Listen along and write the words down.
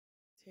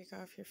Take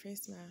off your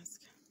face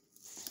mask.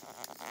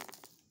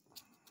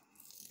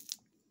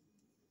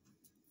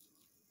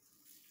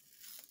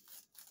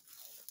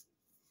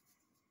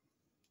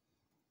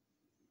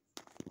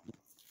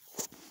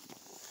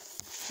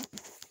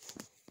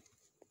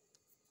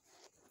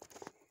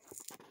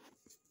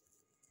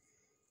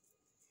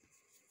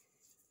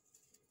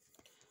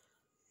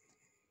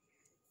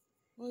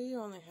 Well,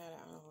 you only had it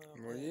on a little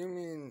bit. Well, you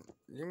mean,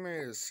 you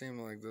made it seem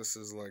like this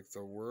is like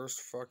the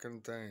worst fucking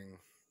thing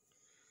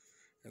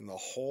in the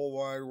whole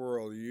wide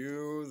world.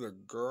 You, the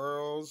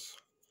girls,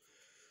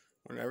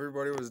 when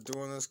everybody was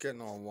doing this, getting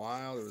all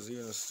wild, it was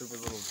even a stupid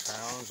little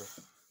challenge.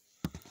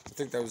 I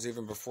think that was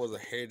even before the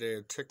heyday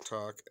of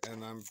TikTok,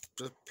 and I'm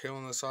just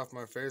peeling this off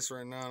my face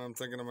right now, and I'm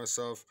thinking to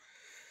myself,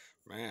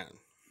 man,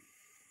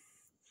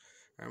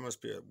 I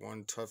must be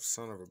one tough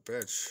son of a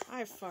bitch.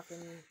 I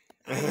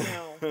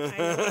know.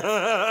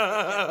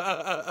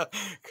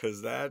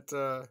 Because that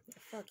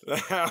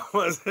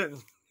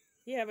wasn't...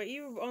 Yeah, but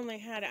you only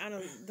had it on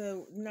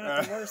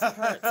not the worst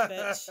parts,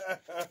 bitch.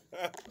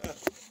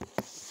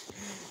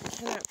 I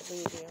cannot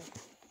believe you.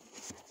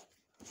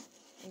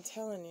 I'm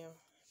telling you.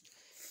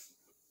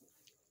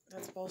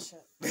 That's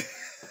bullshit.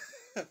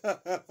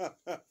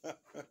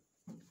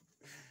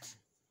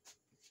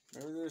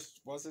 Maybe there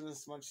wasn't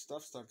as much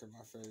stuff stuck in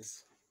my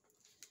face.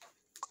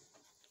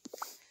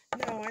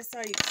 No, I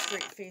saw you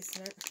straight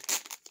facing it.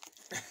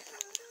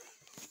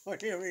 What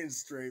do you mean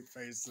straight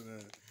facing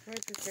it?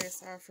 Wipe your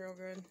face off real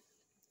good.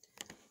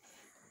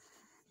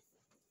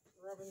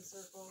 Rubbing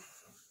circle.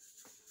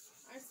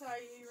 I saw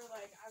you, you were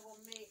like, I will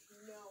make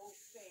no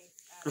face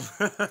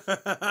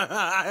at all.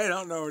 I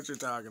don't know what you're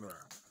talking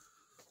about.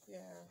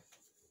 Yeah.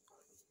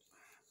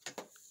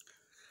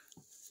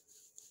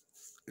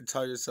 You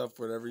tell yourself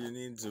whatever you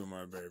need to,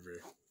 my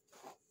baby.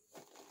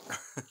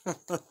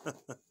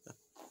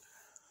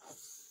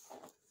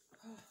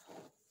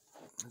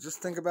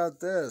 Just think about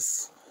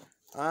this.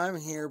 I'm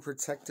here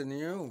protecting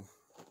you.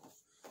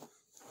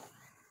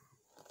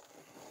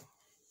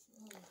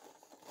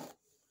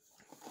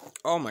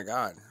 Oh my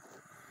God.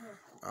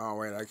 Oh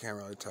wait, I can't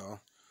really tell.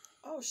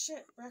 Oh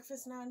shit,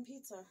 breakfast non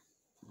pizza.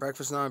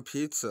 Breakfast non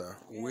pizza.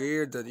 Yeah.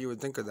 Weird that you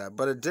would think of that.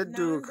 But it did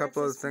do a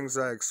couple of things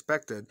I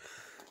expected.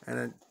 And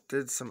it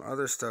did some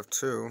other stuff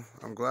too.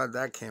 I'm glad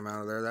that came out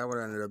of there. That would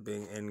have ended up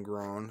being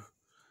ingrown.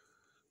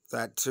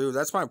 That too.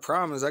 That's my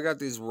problem, is I got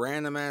these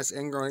random ass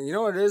ingrown. You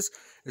know what it is?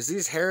 Is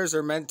these hairs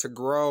are meant to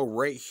grow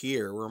right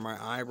here where my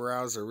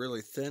eyebrows are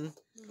really thin.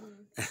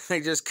 Mm-hmm. And they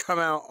just come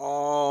out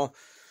all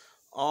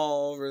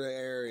over the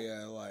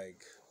area,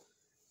 like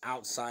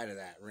outside of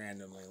that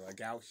randomly,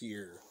 like out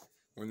here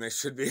when they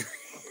should be.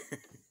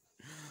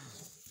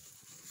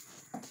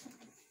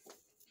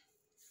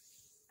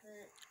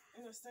 Alright,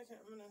 in a second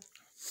I'm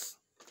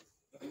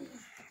gonna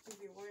give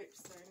you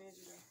wipes, so I need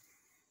you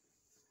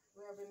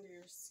to rub into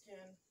your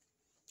skin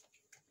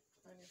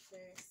on your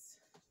face.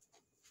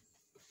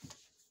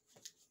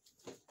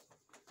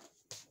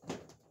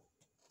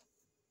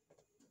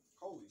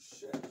 Holy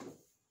shit.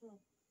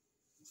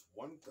 It's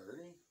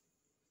 1:30?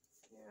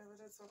 Yeah,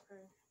 but it's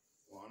okay.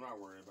 Well, I'm not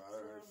worried about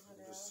it.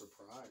 I'm just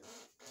surprised.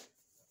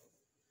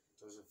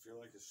 Does it feel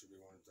like it should be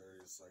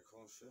 1:30? It's like,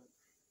 oh shit.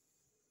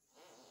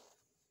 I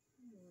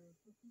mean,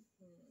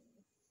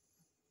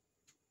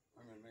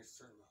 it makes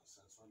a certain amount of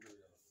sense. I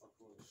really got a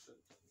fuckload of shit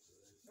done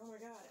today. Oh my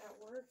God, at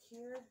work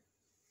here,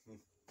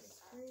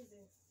 it's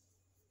crazy.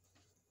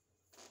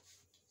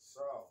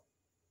 So,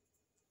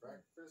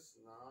 breakfast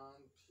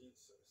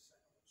non-pizza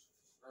sandwiches.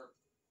 Or,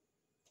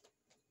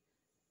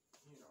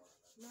 you know what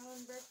I meant.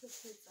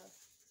 Non-breakfast pizza. I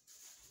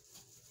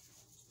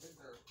think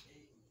there are 8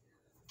 in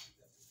here.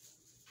 What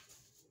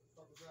the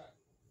fuck was that?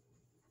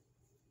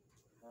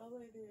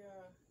 Probably the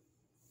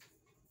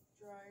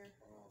dryer.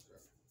 Oh,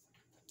 okay.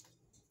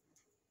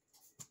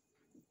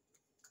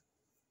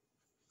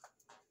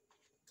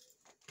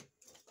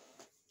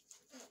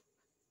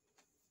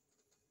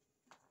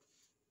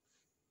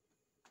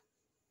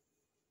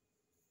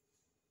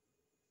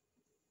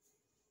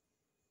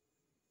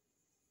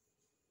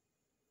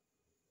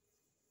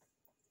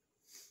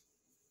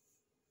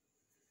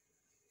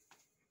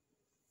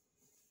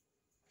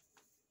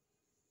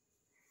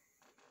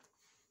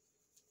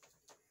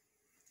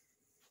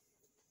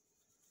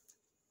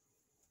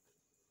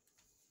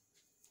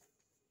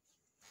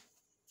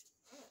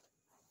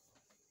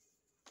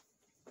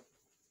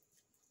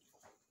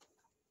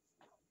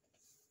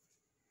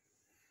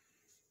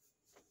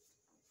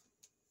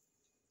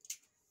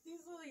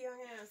 These little young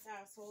ass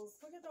assholes.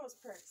 Look at those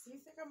pricks. Do you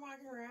think I'm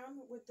walking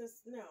around with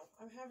this? No,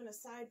 I'm having a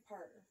side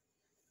part.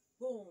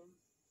 Boom.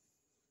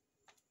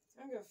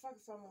 I don't give a fuck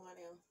if I'm a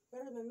millennial.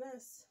 Better than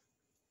this.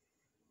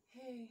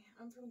 Hey,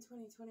 I'm from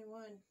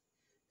 2021.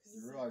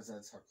 You realize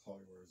that's how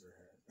Chloe wears her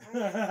hair.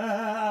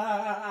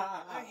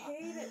 I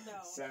hate it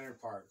though. Center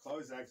part.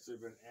 Chloe's actually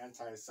been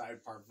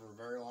anti-side part for a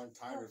very long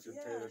time. If you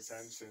paid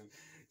attention,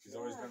 she's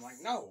always been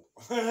like, no,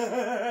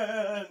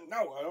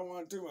 no, I don't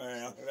want to do my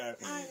hair like that.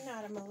 I'm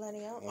not a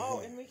millennial. Oh,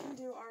 and we can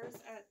do ours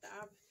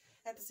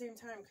at the same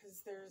time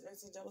because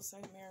there's a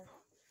double-sided mirror.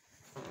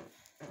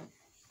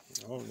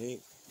 Oh,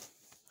 neat.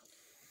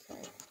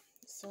 Okay,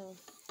 so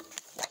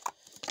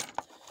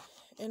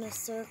in a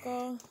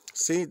circle.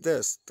 See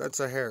this? That's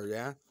a hair,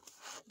 yeah?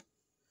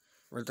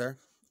 Right there?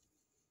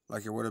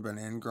 Like it would have been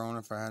ingrown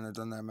if I hadn't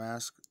done that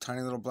mask.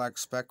 Tiny little black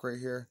speck right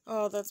here.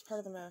 Oh, that's part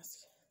of the mask.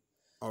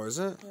 Oh, is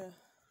it? Yeah.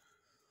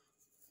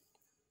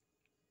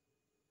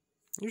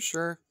 You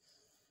sure?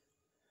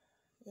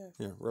 Yeah.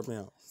 Yeah, rub me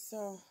out.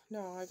 So,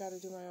 no, I gotta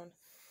do my own.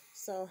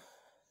 So,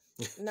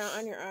 not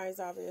on your eyes,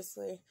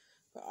 obviously,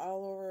 but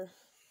all over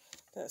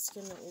that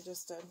skin that we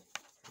just did.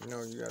 You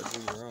know, you gotta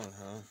do your own,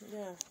 huh?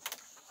 Yeah.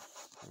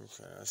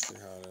 Okay, I see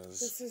how it is.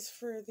 This is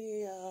for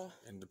the,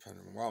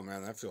 Independent. Wow,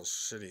 man, that feels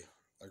shitty.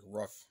 Like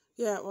rough.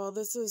 Yeah, well,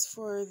 this is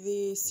for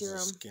the serum.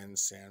 Is it skin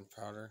sand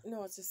powder?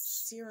 No, it's a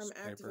serum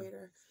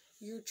activator.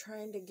 You're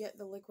trying to get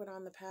the liquid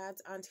on the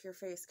pads onto your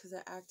face because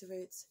it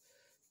activates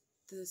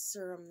the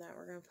serum that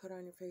we're going to put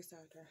on your face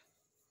after.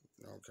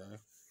 Okay.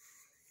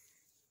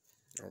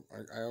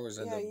 I always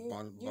end up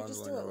bundling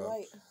just do them it up.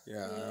 light.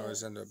 Yeah, I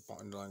always end up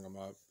bundling them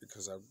up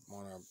because I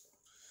want to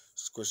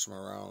squish them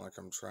around like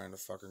I'm trying to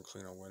fucking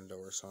clean a window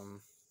or something.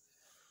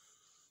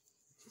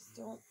 Just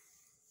don't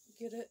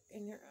get it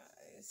in your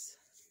eyes.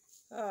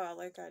 Oh,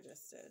 like I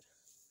just did.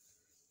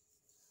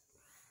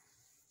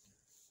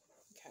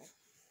 Okay.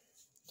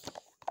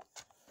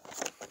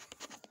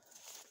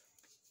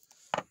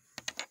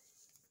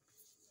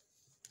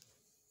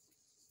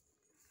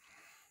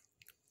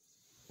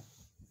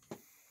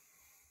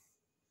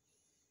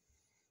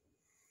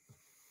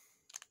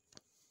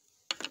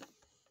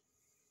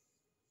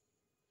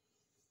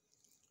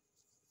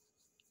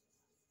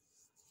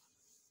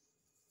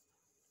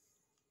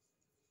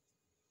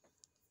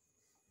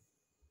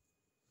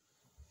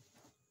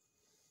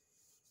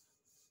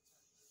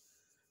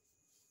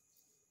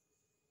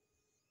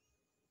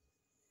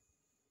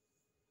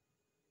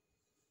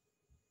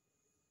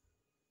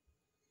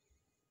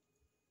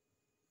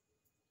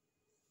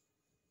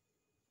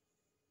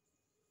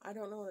 I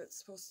don't know what it's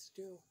supposed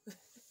to do.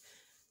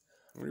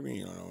 What do you mean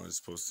you don't know what it's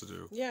supposed to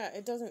do? Yeah,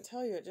 it doesn't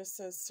tell you. It just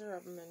says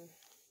serum and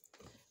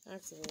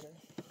activator.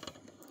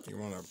 You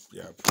want to,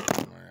 put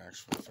it in my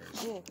actual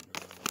face. Ooh.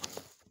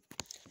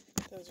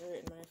 That was right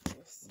in my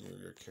face.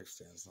 Your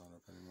kickstand's not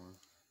up anymore.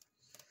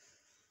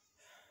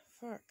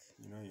 Fuck.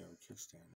 You know you have a kickstand.